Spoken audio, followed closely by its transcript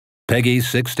Peggy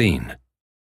 16.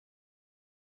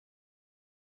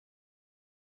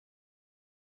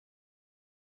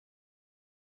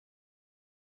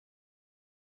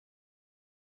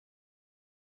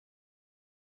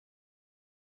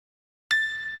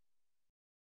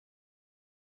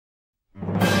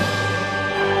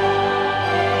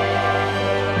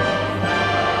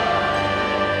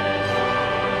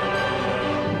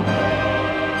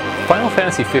 Final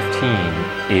Fantasy 15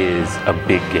 is a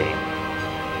big game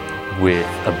with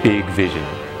a big vision,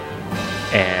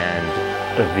 and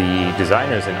the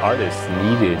designers and artists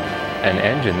needed an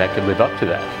engine that could live up to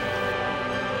that.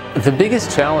 The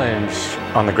biggest challenge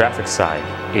on the graphics side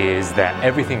is that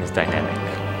everything is dynamic.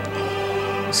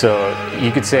 So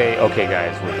you could say, okay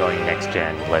guys, we're going next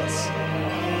gen, let's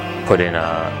put in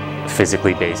a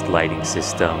physically based lighting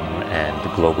system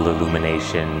and global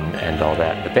illumination and all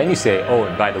that. But then you say, oh,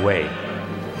 and by the way,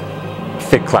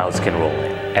 thick clouds can roll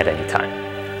in at any time.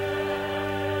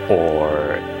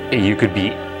 Or you could be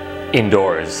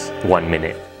indoors 1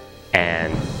 minute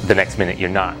and the next minute you're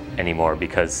not anymore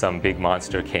because some big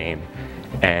monster came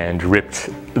and ripped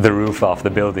the roof off the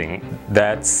building.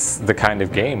 That's the kind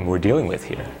of game we're dealing with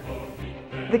here.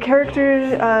 The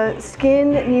character's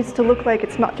skin needs to look like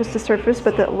it's not just a surface,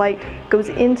 but that light goes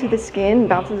into the skin,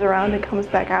 bounces around and comes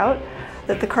back out.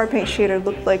 That the car paint shader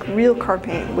looked like real car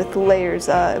paint with layers,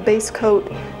 a base coat,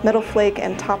 metal flake,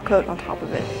 and top coat on top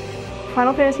of it.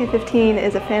 Final Fantasy 15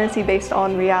 is a fantasy based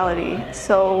on reality,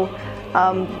 so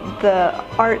the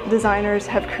art designers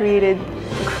have created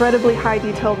incredibly high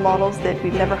detailed models that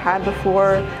we've never had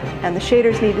before, and the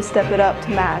shaders need to step it up to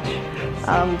match.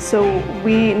 So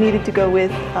we needed to go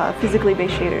with physically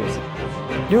based shaders.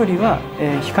 料理は、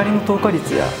光の透過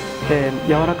率や、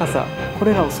柔らかさ、こ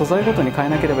れらを素材ごとに変え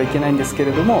なければいけないんですけ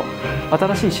れども、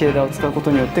新しいシェーダーを使うこ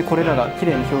とによってこれらがき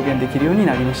れいに表現できるように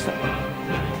なりました。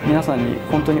皆さんに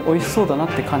本当に美味しそうだなっ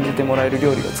て感じてもらえる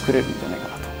料理が作れるんじゃないか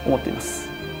なと思っています。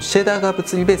シェーダーが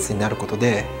物理ベースになること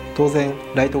で、当然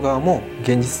ライト側も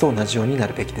現実と同じようにな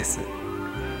るべきです。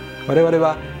我々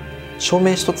は照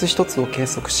明一つ一つを計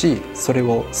測し、それ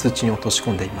を数値に落とし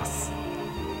込んでいます。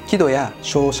輝度や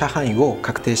照射範囲を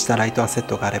確定したライトアセッ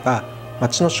トがあれば、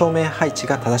街の照明配置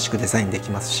が正しくデザインで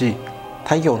きますし、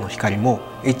太陽の光も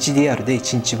HDR で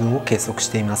1日分を計測し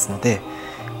ていますので、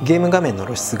ゲーム画面の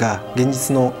露出が現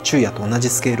実の昼夜と同じ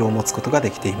スケールを持つことがで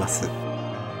きています。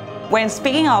When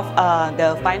speaking of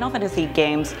the Final Fantasy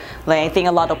games, I think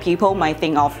a lot of people might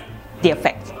think of the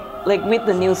effect. Like with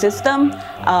the new system,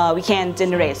 we can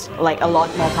generate like a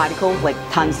lot more particles, like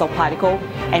tons of particles,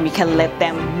 and we can let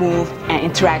them move and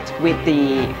interact with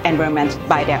the environment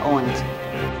by their own.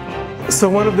 So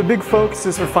one of the big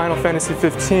focuses for Final Fantasy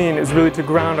 15 is really to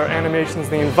ground our animations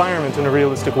in the environment in a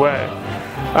realistic way.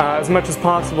 As much as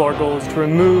possible, our goal is to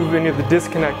remove any of the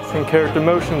disconnect between character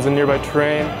motions and nearby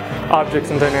terrain, objects,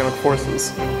 and dynamic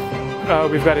forces.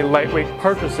 We've got a lightweight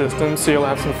parkour system, so you'll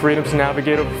have some freedom to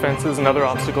navigate over fences and other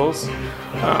obstacles.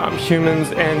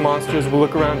 Humans and monsters will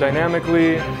look around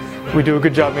dynamically. We do a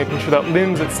good job making sure that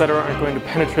limbs, etc. aren't going to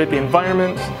penetrate the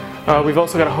environment. We've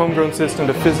also got a homegrown system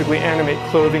to physically animate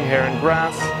clothing, hair, and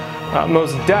grass.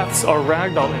 Most deaths are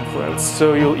ragdoll influenced,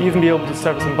 so you'll even be able to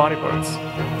sever some body parts.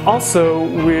 Also,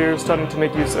 we're starting to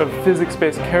make use of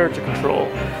physics-based character control,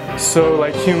 so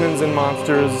like humans and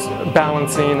monsters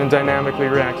balancing and dynamically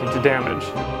reacting to damage.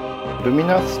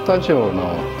 Luminous Studio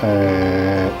の、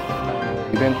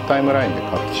イベントタイムラインで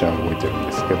各機種が動いてるん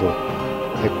ですけど、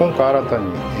今回新た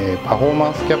に、パフォーマ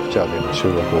ンスキャプチャーでの収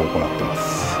録を行っていま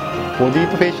す。ボデ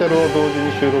ィとフェイシャルを同時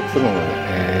に収録するの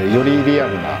で、よりリア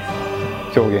ルな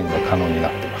表現が可能にな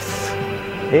っています。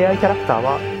 AI キャラクター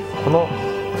はこの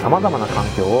さまざまな環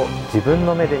境を自分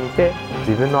の目で見て、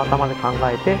自分の頭で考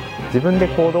えて、自分で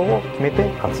行動を決めて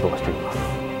活動しています。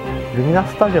ルミナ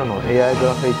スタジオの AI グ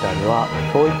ラフェイターでは、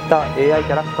そういった AI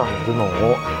キャラクターの頭脳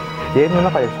をゲームの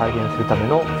中で再現するため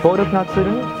の強力なツー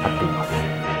ルになっています。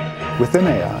 Within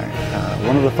AI,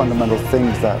 one of the fundamental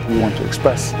things that we want to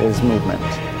express is movement.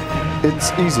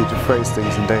 It's easy to phrase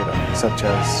things in data, such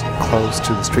as close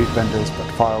to the street vendors but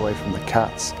far away from the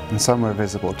cats, and somewhere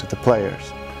visible to the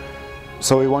players.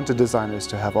 So we wanted designers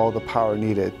to have all the power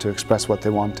needed to express what they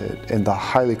wanted in the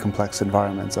highly complex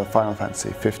environments of Final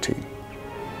Fantasy 15.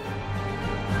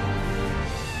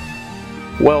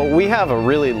 Well, we have a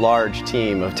really large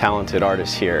team of talented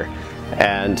artists here,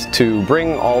 and to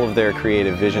bring all of their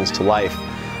creative visions to life,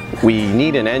 we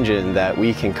need an engine that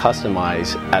we can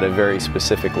customize at a very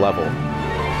specific level.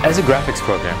 As a graphics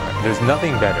programmer, there's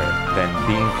nothing better than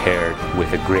being paired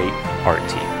with a great art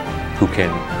team who can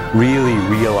really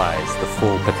realize the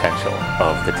full potential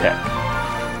of the tech.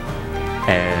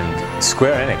 And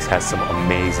Square Enix has some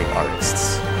amazing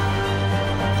artists.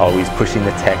 always pushing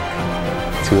the tech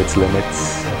to its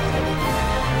limits,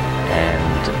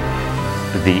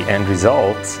 and the end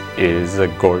result is a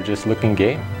gorgeous looking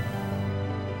game.